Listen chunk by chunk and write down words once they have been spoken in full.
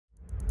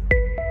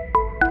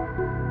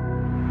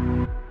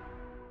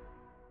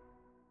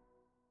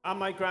I'm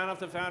Mike Granoff,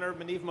 the founder of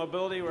Aviv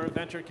Mobility. We're a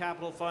venture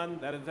capital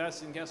fund that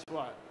invests in, guess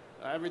what?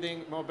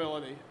 Everything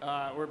mobility.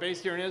 We're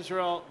based here in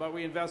Israel, but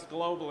we invest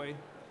globally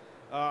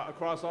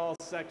across all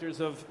sectors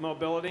of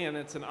mobility, and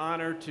it's an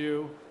honor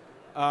to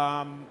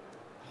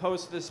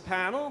host this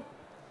panel.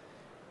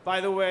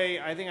 By the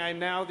way, I think I'm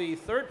now the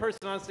third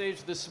person on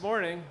stage this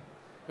morning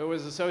who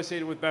was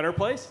associated with Better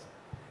Place.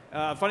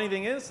 Funny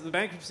thing is, the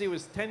bankruptcy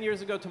was 10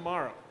 years ago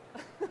tomorrow.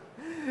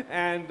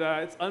 And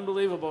it's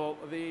unbelievable,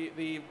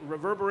 the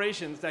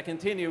reverberations that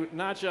continue,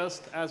 not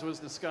just, as was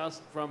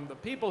discussed, from the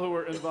people who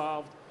were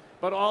involved,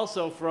 but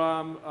also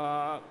from,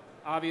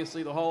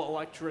 obviously, the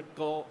whole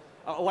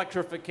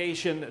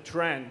electrification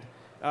trend.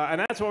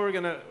 And that's what we're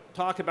going to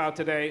talk about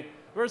today.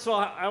 First of all,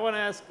 I want to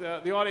ask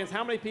the audience,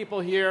 how many people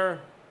here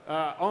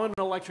own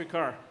an electric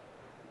car?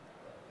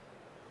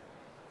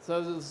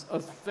 So this is a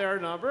fair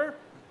number.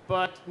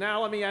 But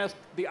now let me ask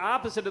the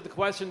opposite of the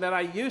question that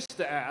I used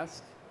to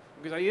ask,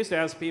 because I used to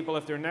ask people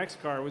if their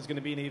next car was going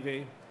to be an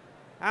EV.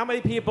 How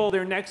many people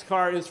their next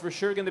car is for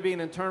sure going to be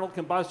an internal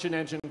combustion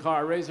engine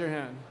car? Raise your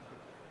hand.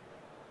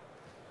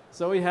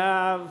 So we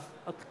have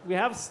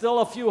still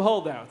a few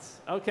holdouts.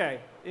 Okay,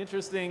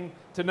 interesting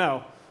to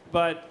know.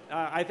 But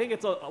I think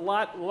it's a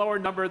lot lower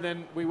number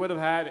than we would have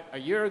had a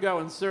year ago,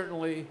 and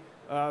certainly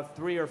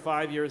 3 or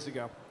 5 years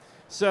ago.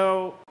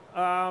 So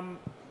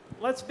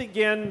let's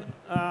begin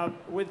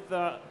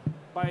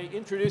by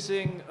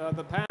introducing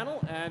the panel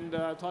and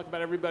talk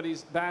about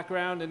everybody's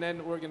background, and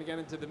then we're going to get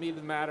into the meat of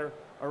the matter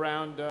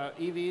around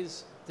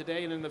EVs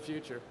today and in the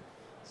future.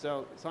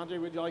 So,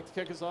 Sanjay, would you like to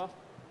kick us off?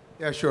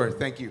 Yeah, sure.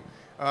 Thank you.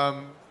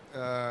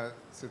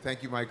 So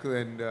thank you, Michael.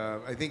 And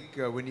I think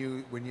when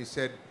you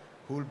said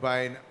who'll buy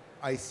an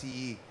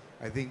ICE,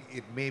 I think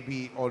it may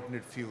be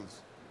alternate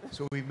fuels.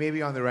 So we may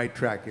be on the right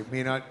track. It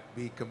may not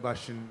be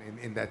combustion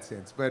in that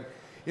sense. But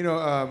you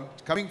know,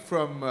 coming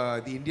from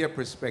the India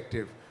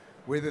perspective,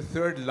 we're the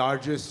third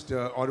largest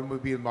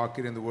automobile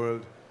market in the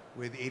world,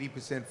 with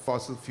 80%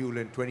 fossil fuel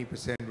and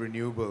 20%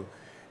 renewable,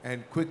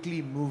 and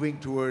quickly moving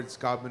towards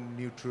carbon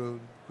neutral,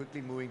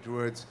 quickly moving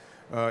towards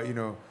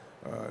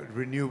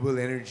renewable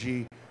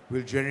energy.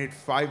 Will generate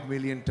 5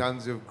 million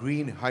tons of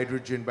green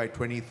hydrogen by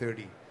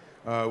 2030,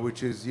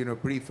 which is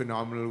pretty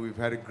phenomenal. We've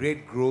had a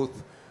great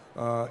growth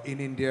in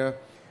India.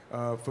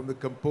 From the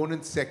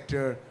component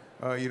sector,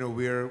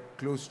 we're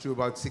close to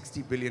about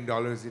 $60 billion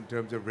in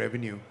terms of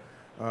revenue.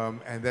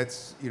 And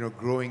that's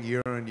growing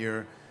year on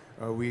year.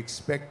 We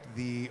expect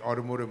the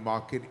automotive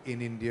market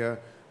in India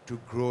to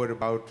grow at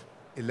about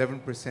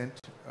 11%,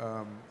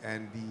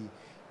 and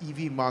the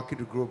EV market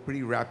to grow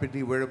pretty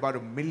rapidly. We're about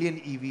 1 million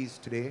EVs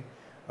today,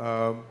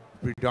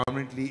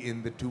 predominantly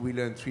in the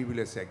two-wheeler and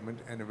three-wheeler segment,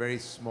 and a very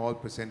small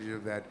percentage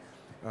of that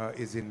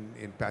is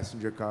in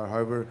passenger car.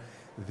 However,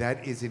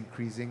 that is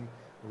increasing.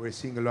 We're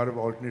seeing a lot of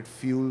alternate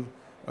fuel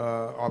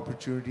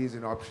opportunities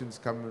and options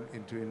come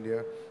into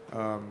India,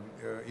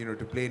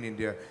 to play in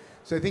India.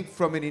 So I think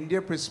from an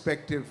India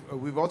perspective,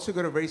 we've also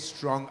got a very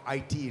strong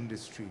IT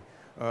industry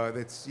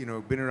that's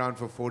been around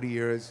for 40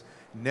 years,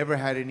 never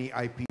had any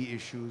IP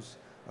issues.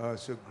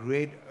 So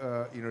great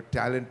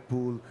talent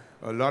pool,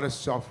 a lot of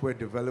software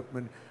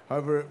development.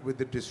 However, with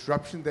the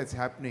disruption that's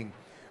happening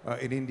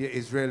in India,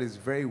 Israel is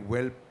very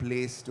well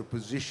placed or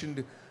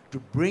positioned to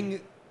bring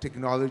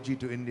technology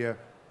to India,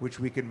 which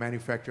we can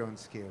manufacture on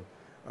scale.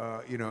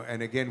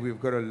 And again, we've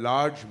got a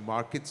large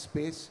market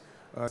space,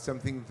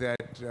 something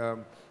that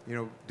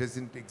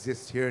doesn't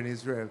exist here in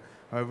Israel.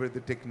 However,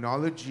 the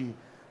technology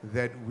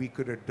that we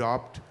could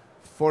adopt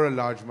for a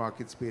large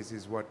market space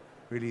is what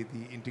really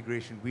the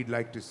integration we'd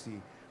like to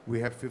see. We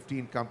have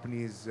 15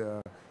 companies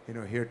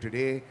here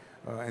today,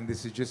 and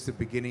this is just the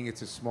beginning.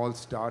 It's a small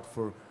start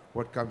for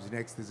what comes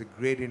next. There's a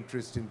great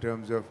interest in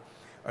terms of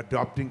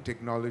adopting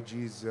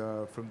technologies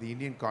from the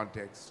Indian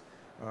context,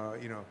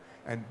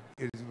 and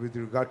with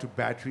regard to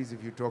batteries,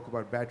 if you talk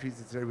about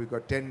batteries, we've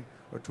got 10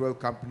 or 12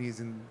 companies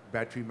in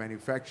battery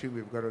manufacturing.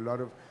 We've got a lot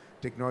of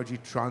technology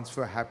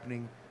transfer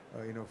happening,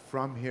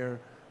 from here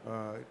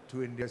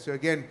to India. So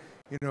again,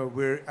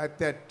 we're at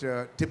that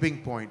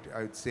tipping point,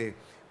 I would say,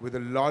 with a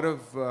lot of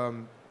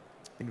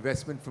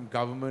investment from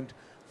government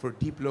for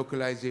deep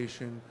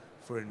localization,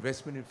 for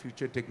investment in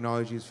future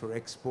technologies, for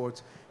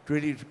exports,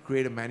 really to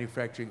create a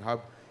manufacturing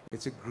hub.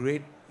 It's a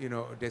great,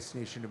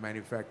 destination to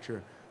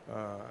manufacture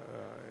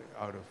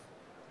out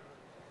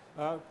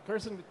of.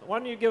 Kirsten, why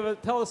don't you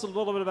tell us a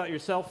little bit about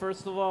yourself,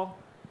 first of all,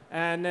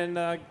 and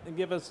then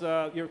give us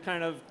your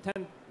kind of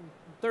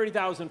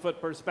 30,000-foot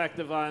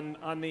perspective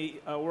on the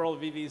world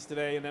of EVs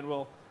today, and then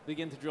we'll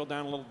begin to drill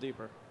down a little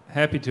deeper.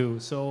 Happy to.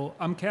 So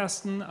I'm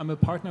Karsten. I'm a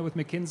partner with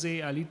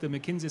McKinsey. I lead the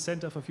McKinsey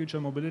Center for Future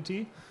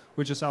Mobility,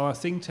 which is our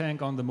think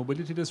tank on the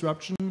mobility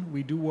disruption.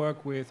 We do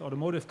work with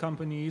automotive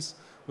companies,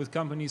 with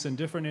companies in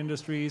different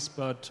industries,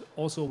 but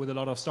also with a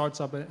lot of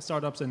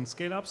startups and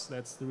scale-ups.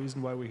 That's the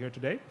reason why we're here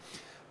today.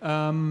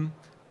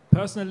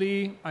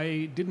 Personally,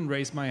 I didn't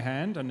raise my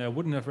hand, and I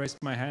wouldn't have raised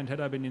my hand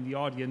had I been in the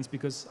audience,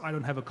 because I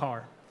don't have a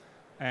car.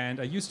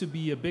 And I used to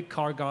be a big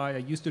car guy. I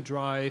used to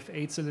drive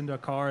 8-cylinder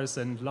cars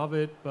and love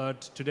it.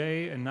 But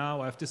today and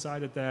now I've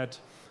decided that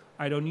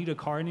I don't need a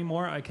car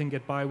anymore. I can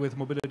get by with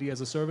mobility as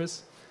a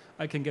service.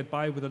 I can get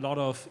by with a lot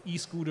of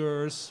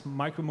e-scooters,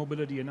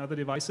 micromobility, and other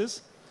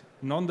devices.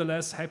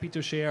 Nonetheless, happy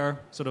to share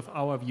sort of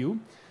our view.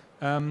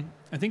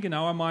 I think in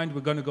our mind, we're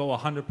going to go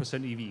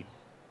 100% EV,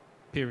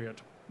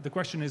 period. The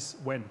question is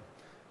when.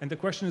 And the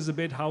question is a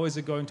bit, how is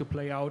it going to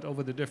play out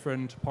over the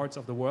different parts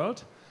of the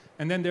world?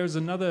 And then there's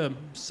another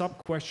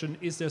sub-question,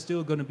 is there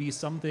still going to be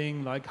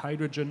something like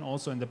hydrogen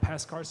also in the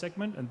pass car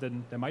segment? And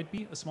then there might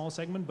be a small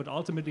segment, but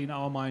ultimately in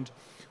our mind,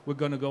 we're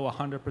going to go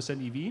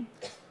 100% EV.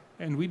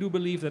 And we do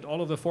believe that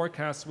all of the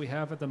forecasts we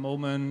have at the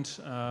moment,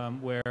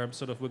 where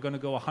sort of we're going to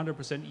go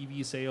 100%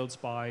 EV sales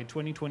by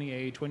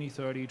 2028,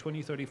 2030,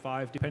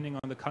 2035, depending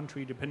on the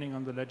country, depending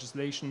on the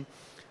legislation,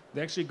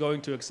 they're actually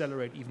going to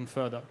accelerate even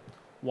further.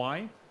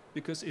 Why?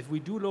 Because if we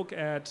do look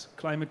at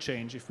climate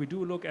change, if we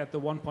do look at the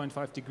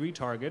 1.5 degree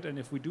target, and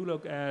if we do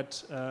look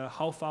at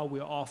how far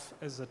we're off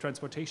as a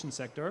transportation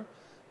sector,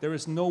 there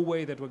is no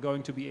way that we're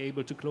going to be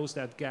able to close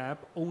that gap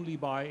only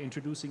by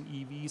introducing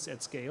EVs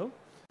at scale.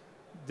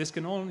 This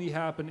can only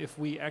happen if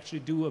we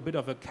actually do a bit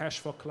of a cash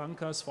for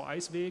clunkers for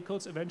ICE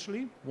vehicles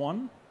eventually,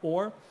 one,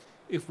 or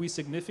if we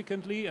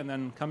significantly, and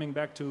then coming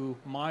back to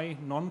my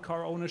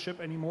non-car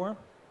ownership anymore,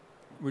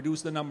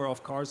 reduce the number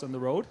of cars on the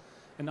road,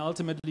 and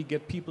ultimately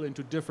get people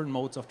into different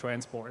modes of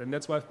transport. And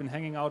that's why I've been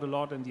hanging out a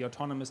lot in the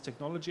autonomous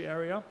technology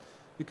area,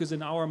 because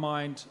in our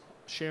mind,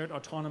 shared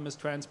autonomous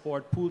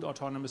transport, pooled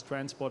autonomous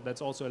transport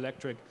that's also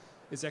electric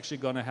is actually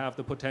going to have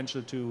the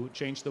potential to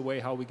change the way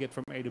how we get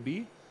from A to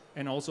B,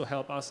 and also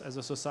help us as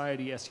a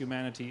society, as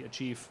humanity,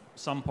 achieve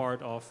some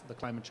part of the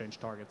climate change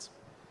targets.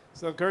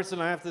 So, Kirsten,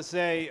 I have to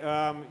say,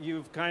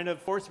 you've kind of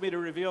forced me to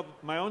reveal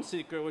my own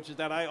secret, which is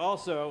that I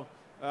also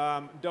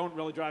don't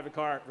really drive a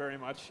car very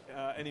much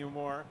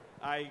anymore.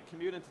 I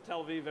commute into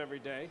Tel Aviv every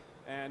day,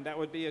 and that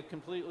would be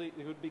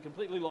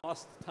completely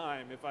lost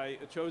time if I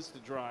chose to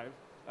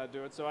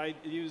do it. So I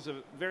use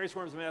various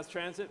forms of mass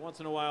transit, once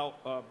in a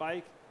while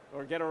bike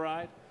or get a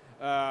ride.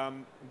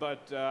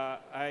 But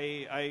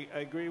I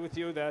agree with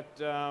you that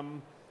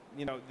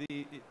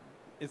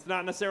it's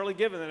not necessarily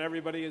given that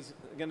everybody is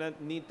going to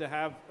need to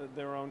have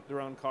their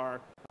own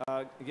car,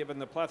 given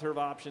the plethora of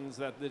options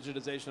that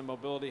digitization of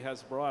mobility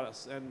has brought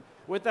us. And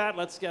with that,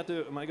 let's get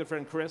to my good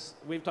friend Chris.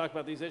 We've talked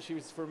about these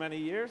issues for many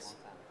years,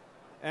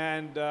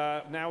 and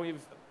now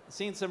we've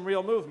seen some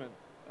real movement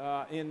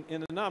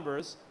in the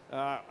numbers.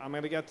 I'm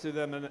going to get to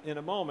them in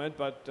a moment,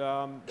 but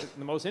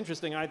the most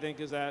interesting, I think,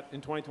 is that in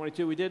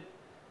 2022 we did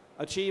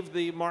achieve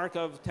the mark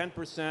of 10%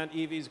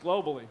 EVs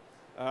globally.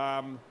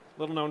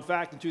 Little known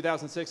fact, in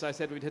 2006 I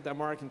said we'd hit that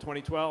mark in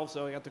 2012,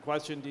 so I got the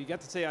question, do you get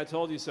to say I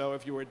told you so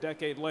if you were a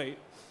decade late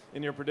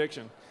in your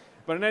prediction?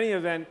 But in any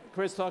event,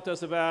 Chris, talk to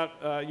us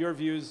about your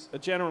views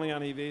generally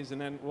on EVs,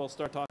 and then we'll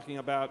start talking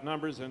about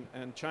numbers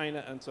and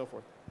China and so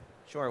forth.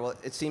 Sure. Well,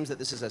 it seems that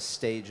this is a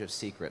stage of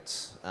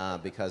secrets,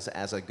 because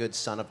as a good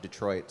son of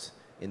Detroit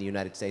in the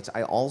United States,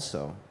 I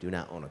also do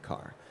not own a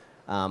car.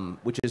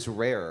 Which is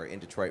rare in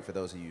Detroit for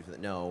those of you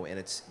that know,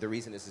 and the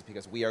reason is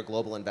because we are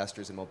global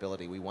investors in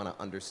mobility. We want to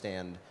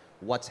understand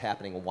what's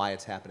happening and why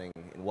it's happening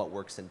and what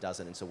works and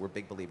doesn't, and so we're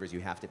big believers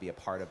you have to be a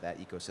part of that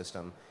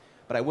ecosystem.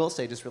 But I will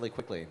say just really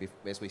quickly,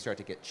 as we start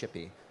to get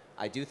chippy,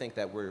 I do think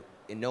that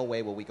in no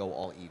way will we go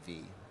all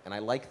EV, and I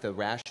like the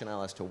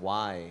rationale as to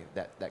why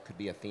that could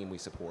be a theme we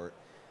support.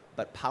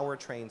 But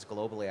powertrains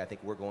globally, I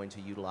think we're going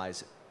to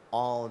utilize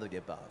all of the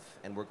above,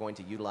 and we're going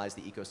to utilize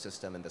the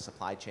ecosystem and the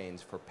supply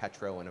chains for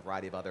petro and a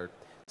variety of other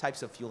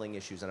types of fueling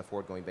issues on a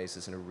forward-going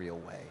basis in a real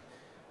way.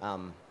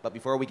 But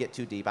before we get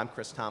too deep, I'm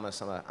Chris Thomas.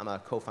 I'm a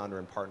co-founder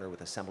and partner with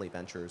Assembly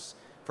Ventures,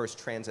 first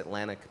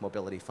transatlantic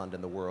mobility fund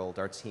in the world.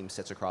 Our team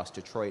sits across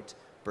Detroit,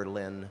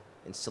 Berlin,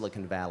 and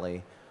Silicon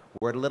Valley.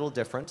 We're a little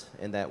different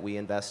in that we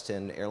invest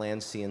in air,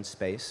 land, sea, and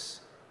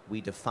space.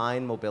 We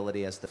define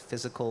mobility as the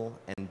physical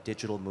and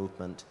digital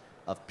movement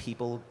of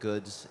people,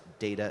 goods,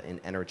 data,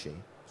 and energy.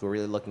 So we're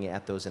really looking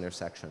at those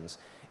intersections.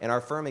 And our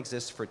firm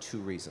exists for two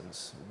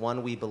reasons.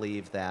 One, we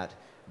believe that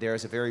there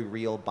is a very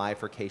real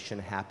bifurcation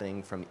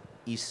happening from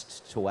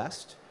east to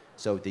west.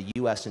 So the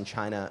US and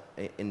China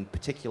in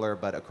particular,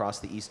 but across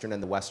the eastern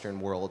and the western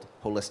world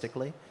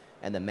holistically,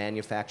 and the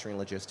manufacturing,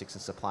 logistics,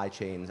 and supply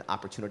chain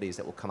opportunities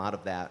that will come out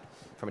of that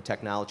from a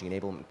technology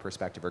enablement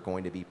perspective are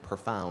going to be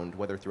profound,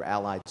 whether through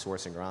allied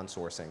sourcing or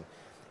onsoursing.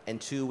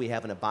 And two, we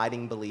have an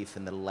abiding belief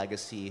in the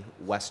legacy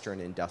Western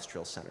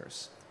industrial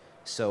centers.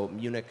 So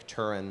Munich,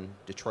 Turin,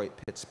 Detroit,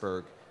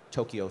 Pittsburgh,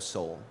 Tokyo,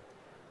 Seoul.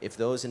 If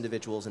those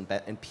individuals and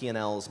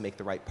P&Ls make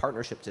the right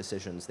partnership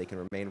decisions, they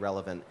can remain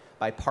relevant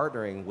by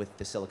partnering with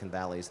the Silicon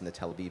Valleys and the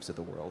Tel Avivs of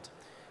the world.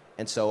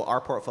 And so our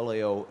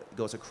portfolio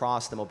goes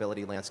across the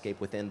mobility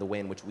landscape within the way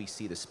in which we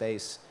see the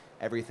space,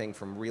 everything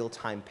from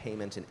real-time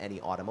payment in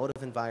any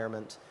automotive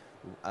environment,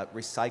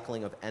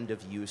 recycling of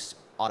end-of-use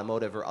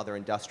automotive or other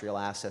industrial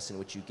assets in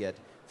which you get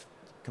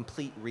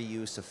complete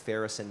reuse of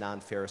ferrous and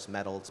non-ferrous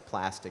metals,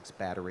 plastics,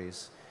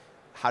 batteries.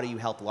 How do you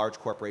help large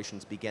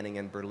corporations beginning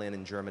in Berlin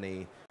and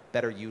Germany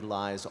better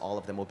utilize all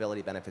of the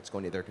mobility benefits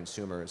going to their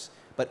consumers?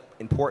 But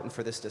important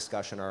for this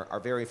discussion, our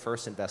very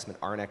first investment,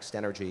 Our Next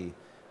Energy,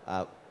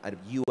 a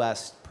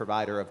U.S.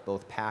 provider of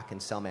both pack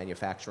and cell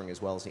manufacturing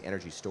as well as the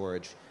energy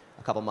storage.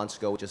 A couple months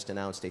ago, we just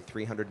announced a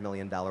 $300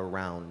 million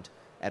round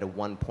at a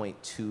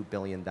 $1.2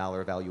 billion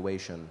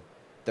valuation.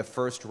 The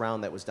first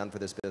round that was done for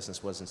this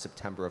business was in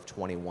September of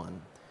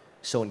 21.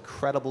 So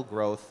incredible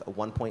growth, a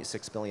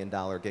 $1.6 billion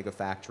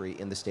gigafactory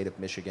in the state of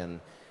Michigan,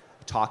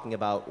 talking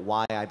about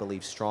why I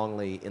believe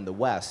strongly in the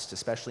West,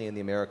 especially in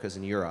the Americas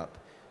and Europe,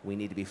 we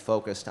need to be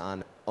focused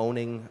on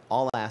owning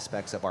all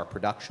aspects of our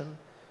production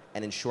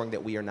and ensuring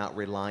that we are not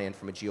reliant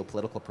from a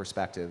geopolitical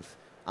perspective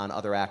on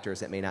other actors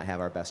that may not have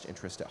our best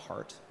interest at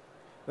heart.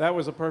 That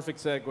was a perfect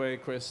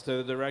segue, Chris,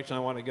 to the direction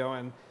I want to go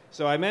in.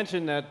 So I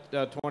mentioned that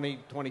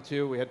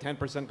 2022, we had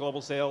 10%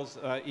 global sales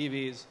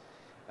EVs.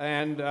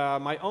 And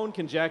my own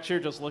conjecture,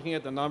 just looking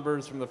at the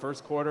numbers from the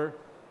first quarter,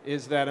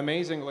 is that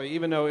amazingly,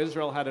 even though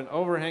Israel had an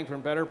overhang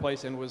from Better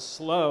Place and was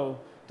slow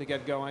to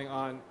get going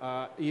on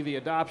EV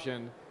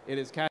adoption, it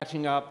is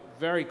catching up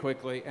very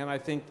quickly. And I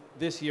think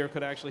this year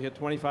could actually hit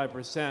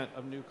 25%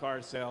 of new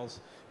car sales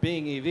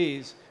being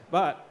EVs.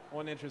 But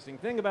one interesting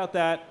thing about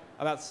that,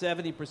 about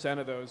 70%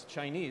 of those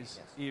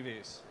Chinese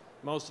EVs.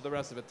 Most of the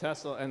rest of it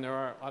Tesla, and there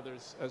are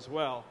others as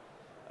well.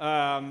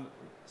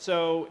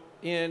 So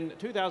in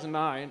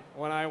 2009,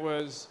 when I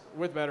was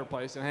with Better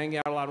Place and hanging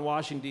out a lot in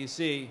Washington,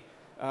 D.C.,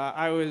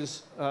 I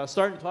was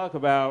starting to talk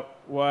about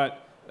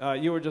what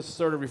you were just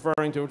sort of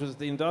referring to, which is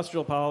the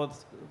industrial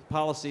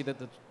policy that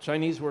the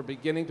Chinese were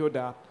beginning to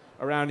adopt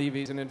around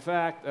EVs. And in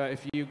fact,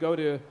 if you go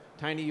to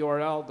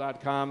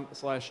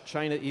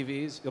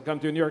tinyurl.com/ChinaEVs, you'll come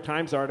to a New York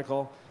Times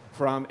article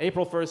from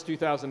April 1st,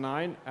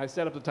 2009. I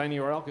set up the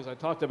TinyURL because I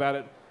talked about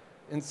it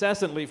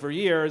incessantly for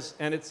years,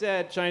 and it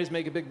said China's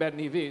making a big bet in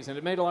EVs. And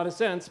it made a lot of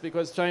sense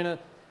because China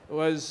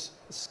was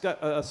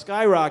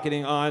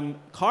skyrocketing on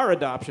car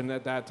adoption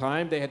at that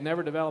time. They had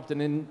never developed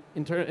an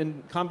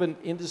incumbent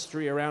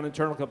industry around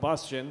internal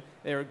combustion.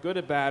 They were good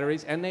at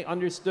batteries, and they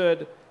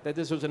understood that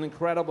this was an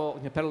incredible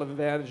competitive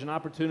advantage, an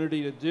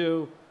opportunity to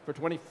do for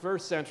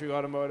 21st century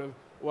automotive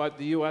what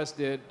the U.S.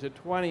 did to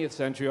 20th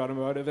century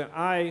automotive. And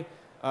I,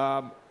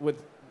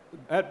 with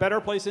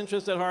Better Place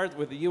interest at heart,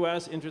 with the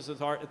U.S. interest at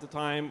heart at the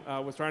time,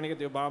 was trying to get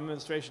the Obama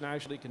administration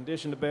actually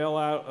conditioned a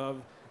bailout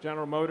of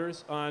General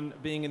Motors on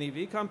being an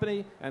EV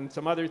company and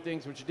some other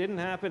things which didn't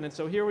happen. And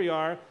so here we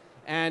are.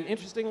 And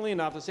interestingly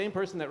enough, the same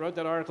person that wrote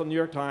that article in the New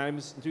York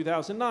Times in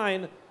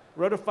 2009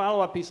 wrote a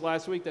follow-up piece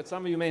last week that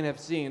some of you may have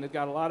seen. It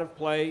got a lot of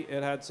play.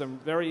 It had some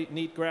very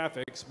neat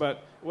graphics.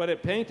 But what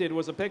it painted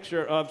was a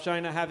picture of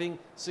China having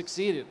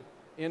succeeded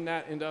in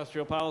that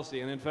industrial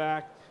policy. And in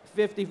fact,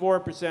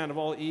 54% of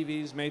all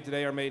EVs made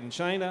today are made in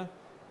China.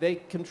 They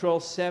control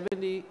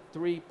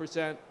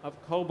 73% of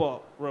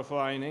cobalt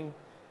refining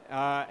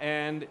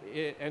and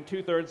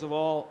 2/3 of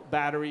all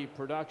battery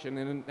production.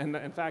 And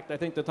in fact, I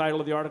think the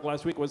title of the article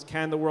last week was,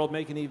 "Can the world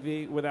make an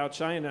EV without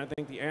China?" And I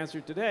think the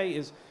answer today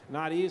is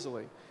not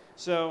easily.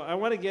 So I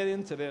want to get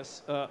into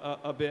this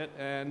a bit.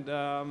 And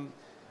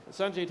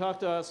Sanjay, talk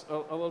to us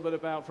a little bit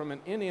about, from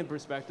an Indian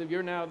perspective,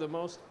 you're now the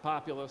most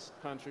populous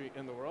country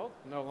in the world,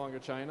 no longer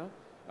China.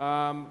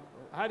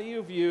 How do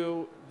you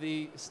view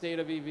the state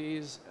of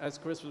EVs, as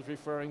Chris was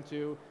referring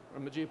to,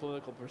 from a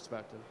geopolitical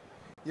perspective?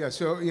 Yeah,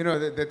 so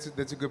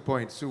that's a good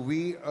point. So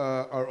we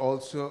are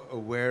also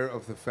aware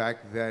of the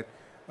fact that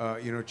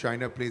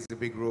China plays a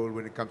big role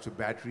when it comes to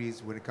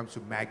batteries, when it comes to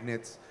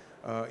magnets,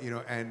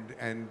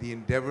 and the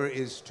endeavor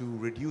is to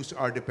reduce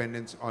our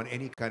dependence on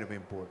any kind of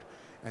import.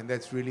 And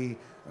that's really,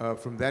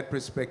 from that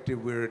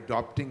perspective, we're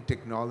adopting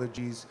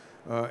technologies.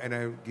 And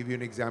I'll give you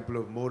an example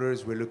of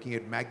motors. We're looking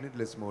at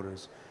magnetless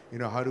motors.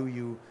 How do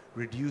you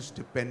reduce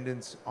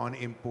dependence on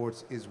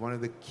imports is one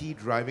of the key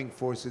driving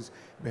forces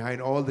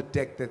behind all the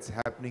tech that's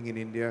happening in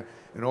India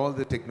and all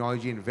the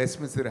technology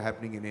investments that are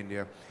happening in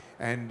India.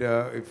 And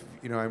if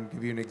I'm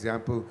give you an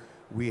example,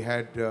 we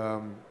had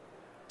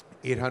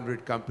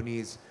 800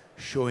 companies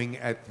showing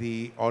at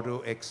the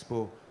Auto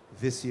Expo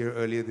this year.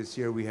 Earlier this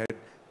year, we had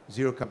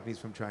 0 companies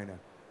from China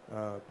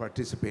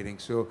participating.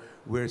 So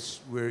we're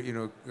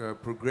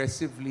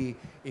progressively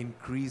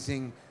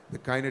increasing the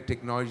kind of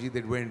technology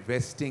that we're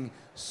investing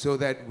so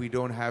that we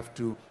don't have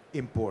to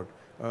import.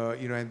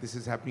 And this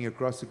is happening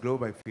across the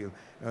globe, I feel.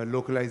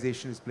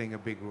 Localization is playing a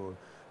big role.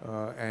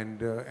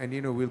 And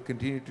we'll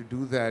continue to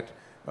do that.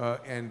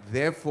 And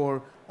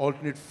therefore,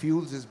 alternate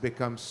fuels has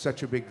become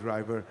such a big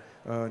driver,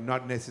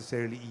 not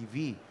necessarily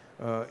EV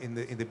in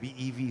the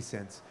BEV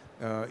sense,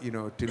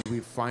 till we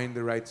find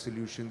the right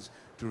solutions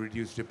to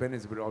reduce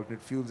dependence. But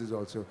alternate fuels is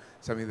also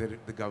something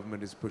that the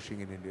government is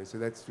pushing in India. So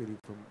that's really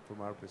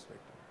from our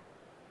perspective.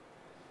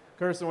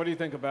 Kirsten, what do you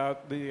think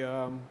about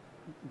the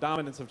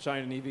dominance of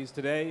China in EVs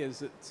today?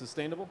 Is it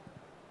sustainable?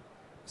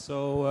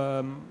 So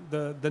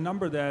the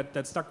number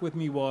that stuck with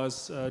me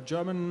was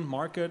German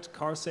market,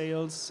 car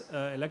sales,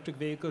 electric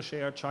vehicle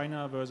share,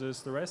 China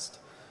versus the rest.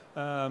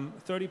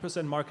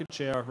 30% market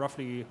share,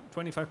 roughly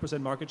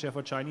 25% market share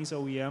for Chinese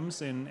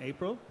OEMs in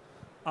April,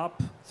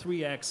 up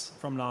 3x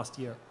from last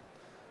year.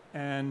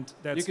 And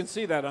that's you can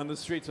see that on the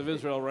streets of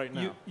Israel right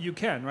now. You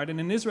can, right? And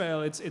in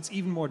Israel, it's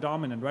even more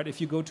dominant, right?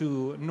 If you go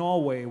to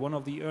Norway, one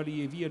of the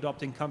early EV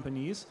adopting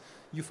companies,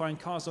 you find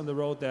cars on the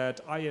road that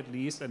I at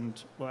least,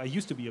 and well, I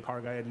used to be a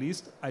car guy at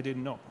least, I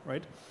didn't know,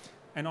 right?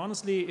 And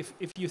honestly,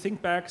 if you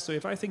think back, so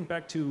if I think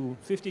back to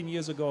 15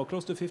 years ago,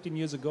 close to 15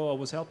 years ago, I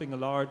was helping a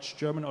large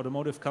German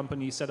automotive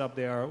company set up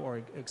their,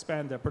 or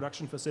expand their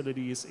production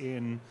facilities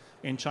in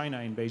China,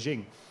 in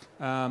Beijing.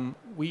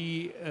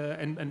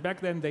 And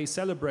back then they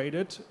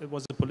celebrated, it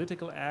was a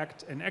political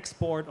act, an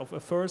export of a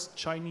first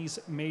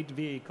Chinese-made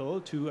vehicle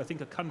to, I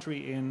think, a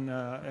country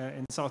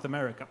in South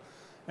America.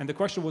 And the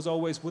question was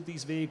always, would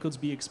these vehicles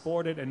be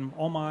exported? And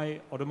all my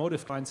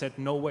automotive clients said,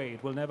 no way,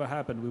 it will never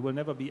happen. We will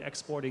never be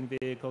exporting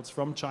vehicles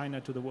from China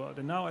to the world.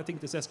 And now I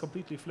think this has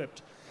completely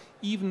flipped.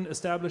 Even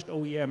established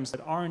OEMs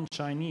that aren't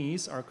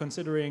Chinese are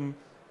considering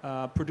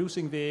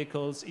producing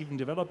vehicles, even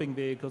developing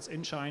vehicles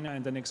in China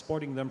and then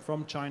exporting them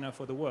from China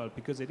for the world,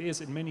 because it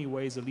is in many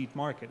ways a lead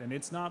market. And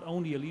it's not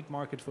only a lead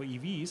market for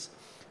EVs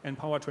and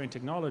powertrain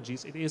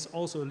technologies, it is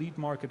also a lead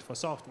market for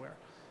software.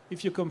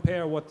 If you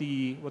compare what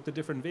the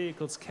different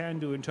vehicles can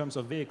do in terms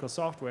of vehicle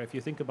software, if you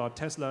think about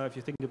Tesla, if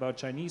you think about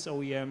Chinese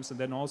OEMs, and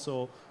then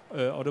also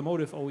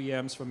automotive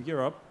OEMs from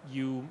Europe,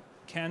 you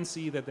can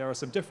see that there are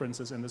some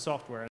differences in the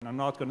software. And I'm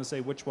not going to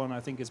say which one I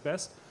think is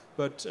best,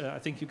 but I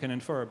think you can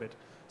infer a bit.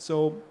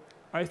 So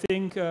I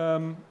think,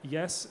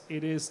 yes,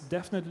 it is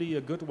definitely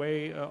a good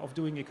way of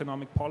doing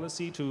economic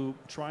policy to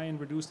try and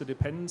reduce the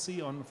dependency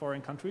on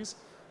foreign countries.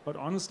 But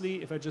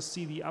honestly, if I just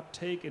see the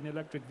uptake in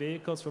electric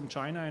vehicles from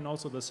China and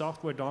also the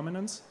software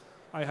dominance,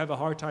 I have a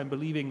hard time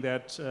believing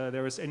that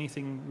there is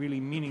anything really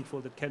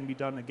meaningful that can be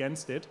done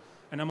against it.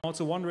 And I'm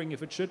also wondering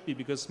if it should be,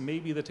 because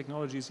maybe the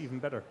technology is even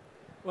better.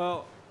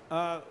 Well,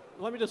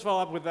 let me just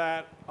follow up with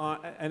that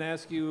and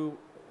ask you,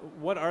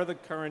 what are the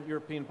current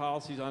European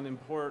policies on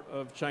import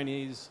of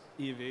Chinese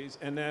EVs?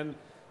 And then,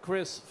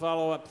 Chris,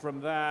 follow up from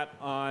that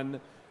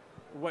on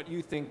what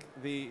you think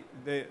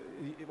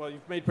well,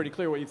 you've made pretty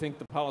clear what you think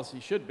the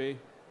policy should be,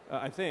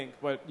 I think,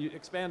 but you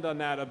expand on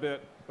that a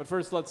bit. But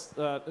first, let's,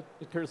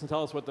 Kirsten,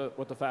 tell us what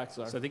the facts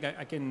are. So I think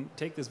I can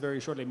take this very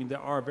shortly. I mean,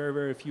 there are very,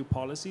 very few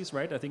policies,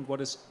 right? I think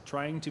what is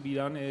trying to be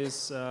done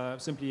is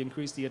simply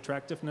increase the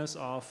attractiveness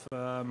of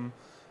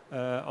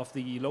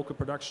the local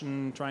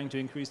production, trying to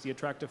increase the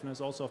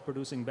attractiveness also of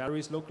producing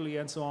batteries locally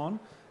and so on.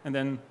 And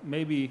then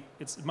maybe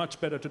it's much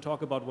better to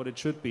talk about what it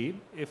should be,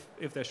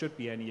 if there should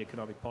be any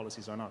economic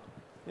policies or not.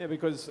 Yeah,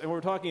 because, and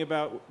we're talking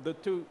about the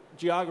two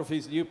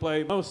geographies that you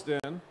play most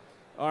in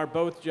are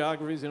both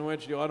geographies in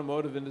which the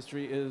automotive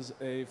industry is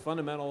a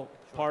fundamental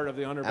part of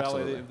the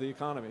underbelly of the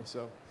economy.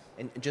 So.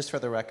 And just for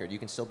the record, you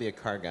can still be a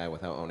car guy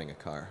without owning a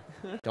car.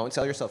 Don't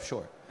sell yourself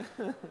short.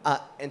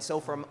 And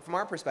so from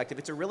our perspective,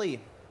 it's a really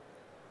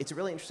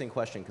interesting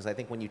question, because I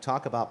think when you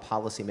talk about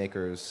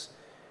policymakers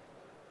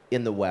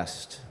in the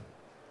West,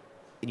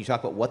 and you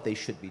talk about what they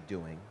should be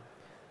doing,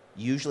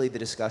 usually the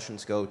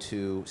discussions go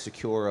to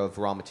secure of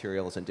raw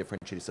materials and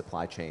differentiated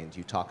supply chains.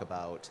 You talk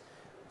about,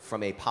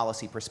 from a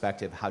policy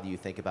perspective, how do you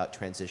think about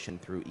transition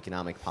through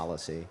economic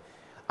policy?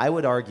 I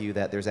would argue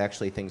that there's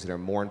actually things that are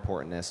more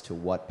important as to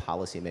what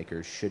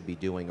policymakers should be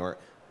doing, or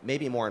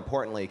maybe more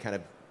importantly, kind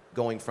of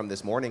going from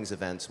this morning's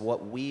events,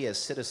 what we as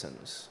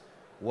citizens,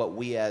 what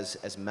we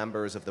as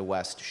members of the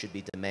West should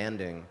be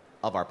demanding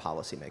of our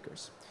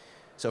policymakers.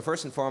 So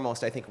first and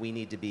foremost, I think we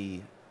need to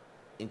be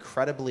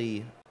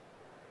incredibly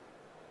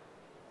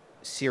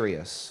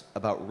serious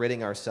about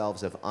ridding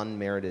ourselves of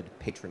unmerited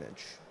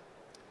patronage.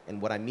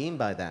 And what I mean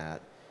by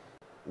that,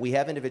 we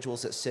have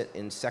individuals that sit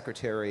in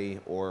secretary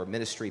or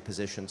ministry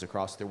positions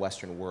across the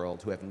Western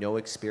world who have no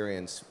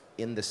experience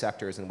in the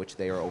sectors in which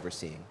they are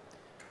overseeing.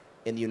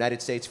 In the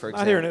United States, for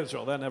example... Not here in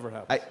Israel, that never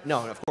happens.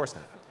 No, of course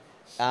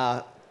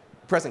not.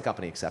 Present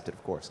company accepted,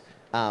 of course.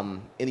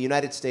 In the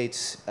United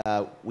States,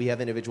 we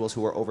have individuals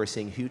who are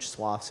overseeing huge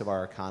swaths of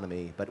our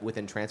economy, but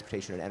within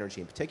transportation and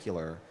energy in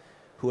particular,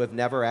 who have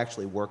never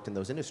actually worked in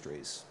those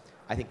industries.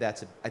 I think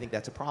that's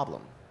a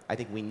problem. I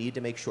think we need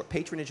to make sure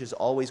patronage is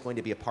always going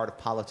to be a part of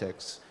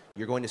politics.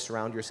 You're going to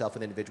surround yourself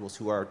with individuals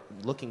who are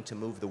looking to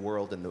move the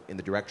world in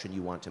the direction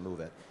you want to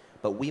move it.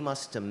 But we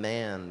must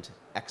demand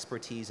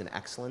expertise and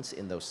excellence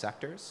in those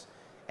sectors.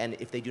 And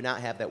if they do not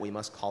have that, we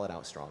must call it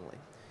out strongly.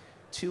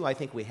 Two, I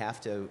think we have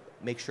to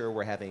make sure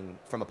we're having,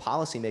 from a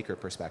policymaker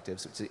perspective,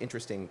 so it's an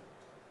interesting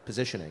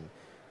positioning,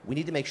 we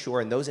need to make sure,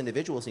 and those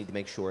individuals need to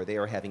make sure, they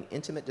are having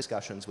intimate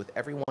discussions with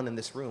everyone in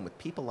this room, with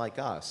people like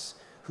us,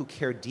 who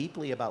care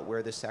deeply about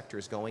where this sector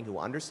is going, who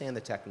understand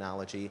the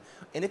technology,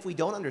 and if we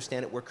don't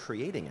understand it, we're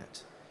creating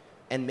it,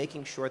 and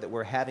making sure that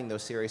we're having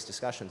those serious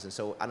discussions. And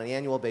so on an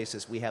annual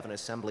basis, we have an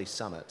assembly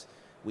summit.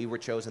 We were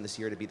chosen this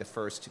year to be the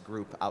first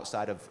group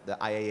outside of the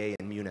IAA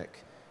in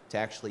Munich to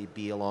actually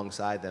be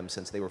alongside them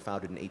since they were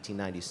founded in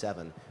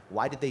 1897.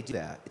 Why did they do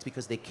that? It's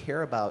because they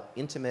care about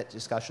intimate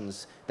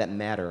discussions that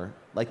matter,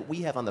 like we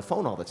have on the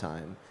phone all the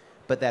time,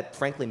 but that,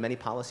 frankly, many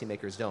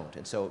policymakers don't.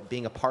 And so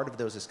being a part of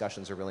those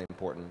discussions are really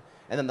important.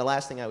 And then the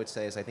last thing I would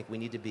say is I think we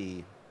need to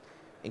be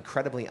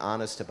incredibly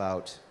honest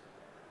about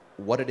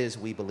what it is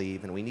we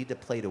believe, and we need to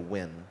play to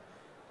win.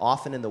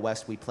 Often in the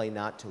West, we play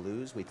not to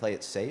lose. We play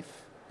it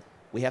safe.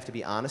 We have to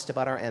be honest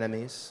about our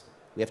enemies.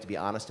 We have to be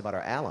honest about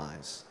our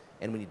allies.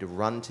 And we need to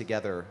run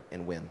together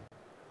and win.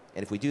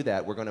 And if we do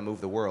that, we're going to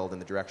move the world in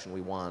the direction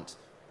we want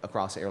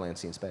across air, land,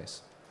 sea, and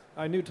space.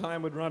 I knew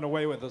time would run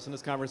away with us in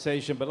this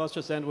conversation, but let's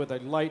just end with a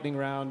lightning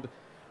round.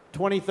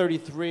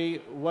 2033,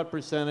 what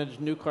percentage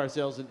new car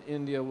sales in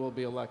India will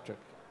be electric?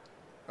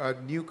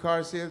 New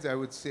car sales, I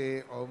would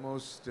say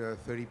almost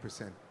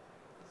 30%.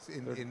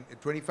 In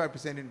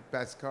 25% in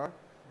passenger car,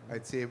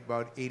 I'd say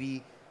about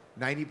 90%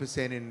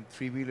 in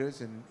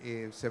three-wheelers and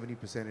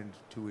 70% in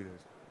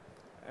two-wheelers.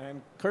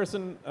 And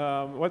Kirsten,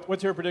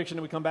 what's your prediction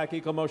when we come back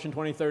EcoMotion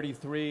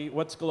 2033?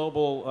 What's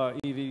global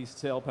EV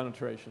sale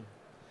penetration?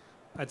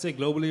 I'd say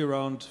globally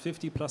around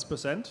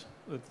 50+%,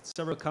 with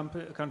several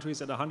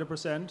countries at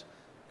 100%.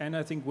 And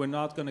I think we're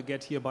not going to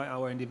get here by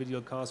our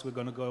individual cars. We're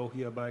going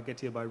to get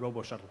here by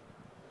robo-shuttle.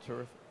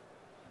 Terrific.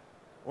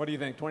 What do you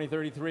think?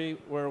 2033,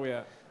 where are we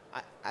at?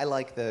 I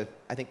think the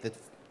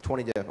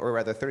 30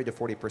 to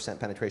 40%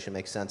 penetration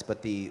makes sense,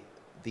 but the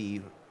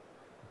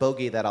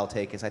bogey that I'll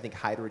take is I think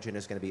hydrogen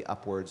is going to be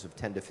upwards of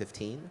 10 to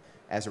 15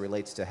 as it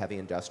relates to heavy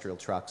industrial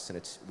trucks,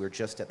 and we're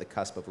just at the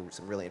cusp of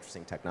some really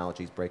interesting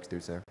technologies,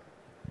 breakthroughs there.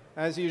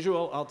 As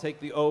usual, I'll take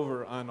the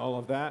over on all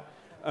of that.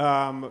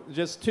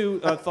 Just two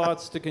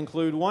thoughts to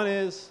conclude. One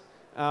is,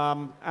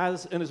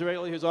 as an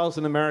Israeli who's also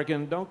an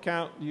American, don't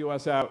count the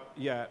U.S. out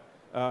yet.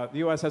 The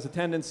U.S. has a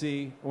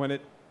tendency, when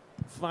it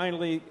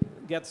finally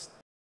gets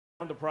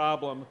down to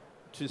problem,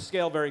 to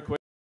scale very quickly.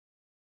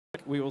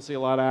 We will see a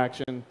lot of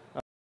action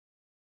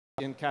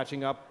in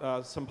catching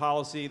up. Some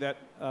policy that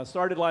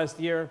started last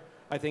year,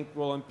 I think,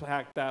 will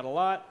impact that a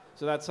lot.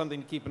 So that's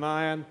something to keep an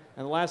eye on.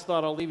 And the last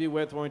thought I'll leave you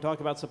with, when we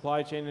talk about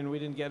supply chain, and we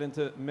didn't get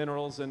into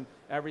minerals and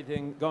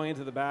everything going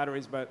into the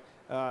batteries, but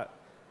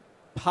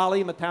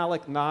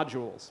polymetallic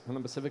nodules in the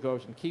Pacific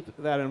Ocean. Keep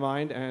that in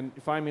mind, and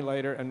find me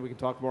later, and we can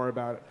talk more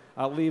about it.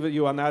 I'll leave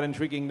you on that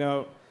intriguing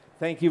note.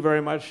 Thank you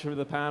very much for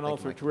the panel,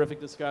 for a terrific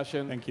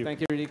discussion. Thank you.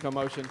 Thank you,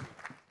 EcoMotion.